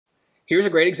Here's a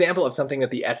great example of something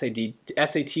that the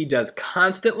SAT does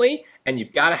constantly, and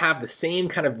you've got to have the same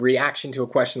kind of reaction to a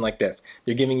question like this.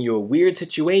 They're giving you a weird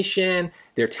situation,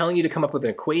 they're telling you to come up with an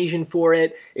equation for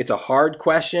it, it's a hard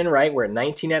question, right? We're at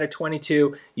 19 out of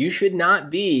 22. You should not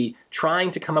be trying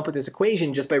to come up with this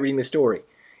equation just by reading the story.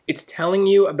 It's telling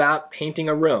you about painting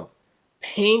a room.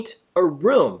 Paint a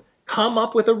room. Come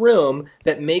up with a room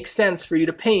that makes sense for you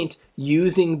to paint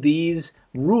using these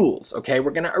rules, okay?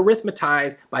 We're going to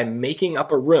arithmetize by making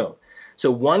up a room.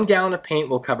 So 1 gallon of paint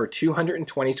will cover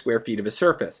 220 square feet of a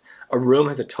surface. A room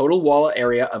has a total wall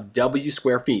area of W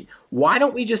square feet. Why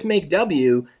don't we just make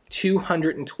W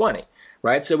 220,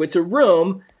 right? So it's a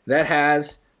room that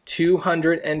has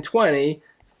 220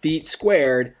 feet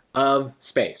squared of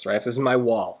space, right? So this is my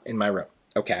wall in my room,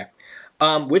 okay?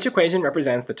 Which equation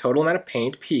represents the total amount of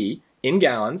paint, P, in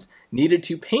gallons, needed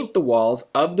to paint the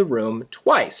walls of the room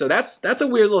twice. So that's a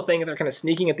weird little thing that they're kind of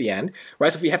sneaking at the end,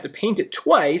 right? So if we have to paint it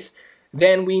twice,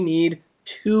 then we need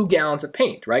 2 gallons of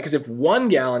paint, right? Because if 1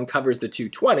 gallon covers the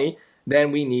 220,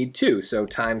 then we need 2. So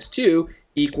times 2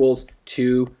 equals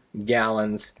 2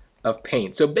 gallons of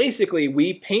paint. So basically,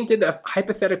 we painted a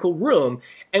hypothetical room,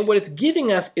 and what it's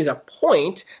giving us is a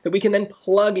point that we can then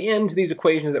plug into these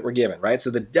equations that we're given, right? So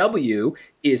the W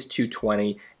is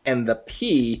 220, and the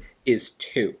P is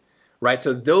 2, right?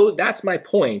 So that's my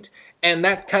point, and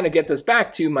that kind of gets us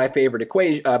back to my favorite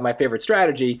equation, my favorite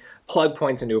strategy: plug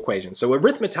points into equations. So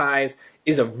arithmetize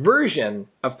is a version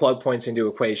of plug points into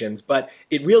equations, but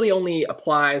it really only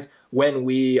applies when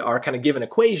we are kind of given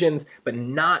equations, but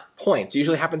not points. It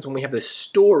usually happens when we have this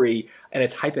story and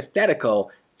it's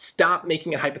hypothetical. Stop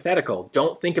making it hypothetical.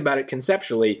 Don't think about it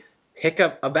conceptually. Pick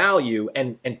up a value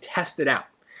and test it out.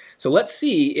 So let's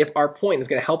see if our point is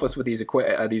going to help us with these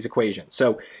equations.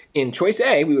 So in choice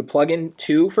A, we would plug in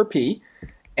 2 for P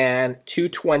and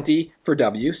 220 for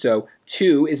W. So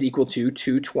 2 is equal to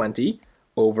 220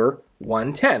 over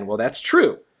 110. Well, that's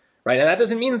true. Right, and that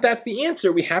doesn't mean that that's the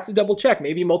answer. We have to double check.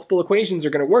 Maybe multiple equations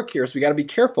are going to work here, so we got to be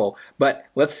careful. But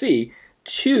let's see.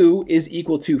 2 is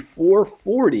equal to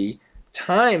 440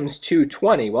 times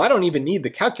 220. Well, I don't even need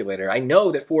the calculator. I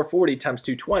know that 440 times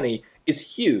 220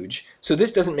 is huge, so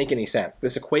this doesn't make any sense.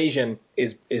 This equation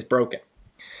is broken.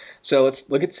 So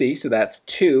let's look at C. So that's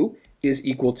 2 is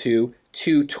equal to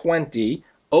 220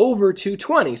 over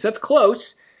 220. So that's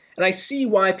close. And I see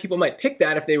why people might pick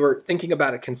that if they were thinking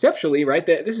about it conceptually, right?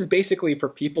 That this is basically for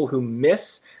people who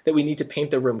miss that we need to paint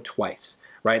the room twice,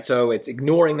 right? So it's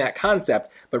ignoring that concept,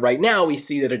 but right now we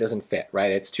see that it doesn't fit,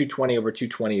 right? It's 220 over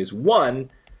 220 is 1,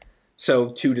 so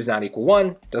 2 does not equal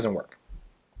 1, doesn't work.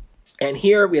 And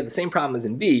here we have the same problem as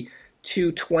in B.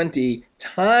 220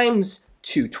 times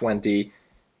 220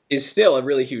 is still a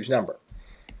really huge number.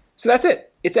 So that's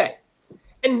it, it's A.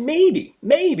 And maybe,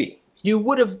 you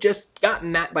would have just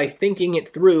gotten that by thinking it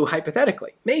through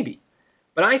hypothetically, maybe.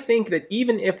 But I think that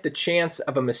even if the chance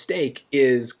of a mistake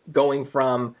is going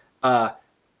from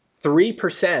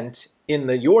 3% in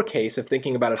your case of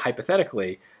thinking about it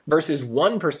hypothetically versus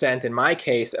 1% in my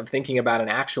case of thinking about an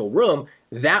actual room,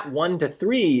 that 1 to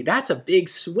 3, that's a big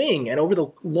swing. And over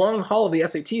the long haul of the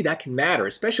SAT, that can matter,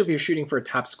 especially if you're shooting for a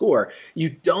top score.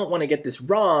 You don't want to get this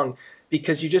wrong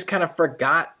because you just kind of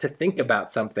forgot to think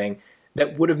about something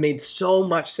that would have made so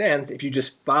much sense if you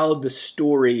just followed the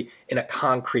story in a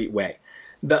concrete way.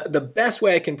 The best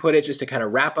way I can put it, just to kind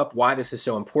of wrap up why this is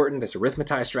so important, this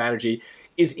arithmetize strategy,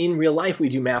 is in real life we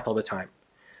do math all the time.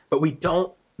 But we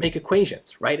don't make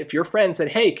equations, right? If your friend said,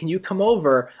 hey, can you come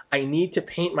over? I need to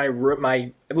paint my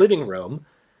living room.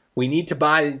 We need to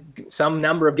buy some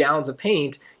number of gallons of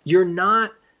paint. You're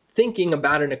not thinking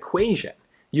about an equation.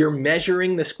 You're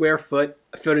measuring the square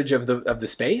footage of the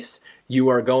space. You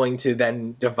are going to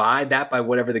then divide that by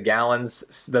whatever the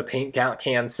gallons the paint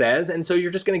can says, and so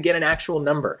you're just going to get an actual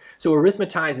number. So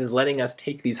arithmetize is letting us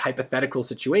take these hypothetical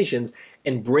situations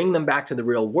and bring them back to the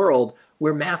real world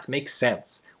where math makes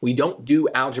sense. We don't do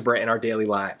algebra in our daily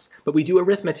lives, but we do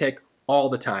arithmetic all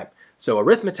the time. So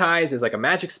arithmetize is like a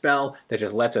magic spell that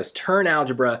just lets us turn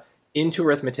algebra into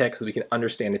arithmetic so we can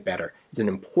understand it better. It's an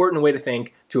important way to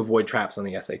think to avoid traps on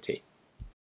the SAT.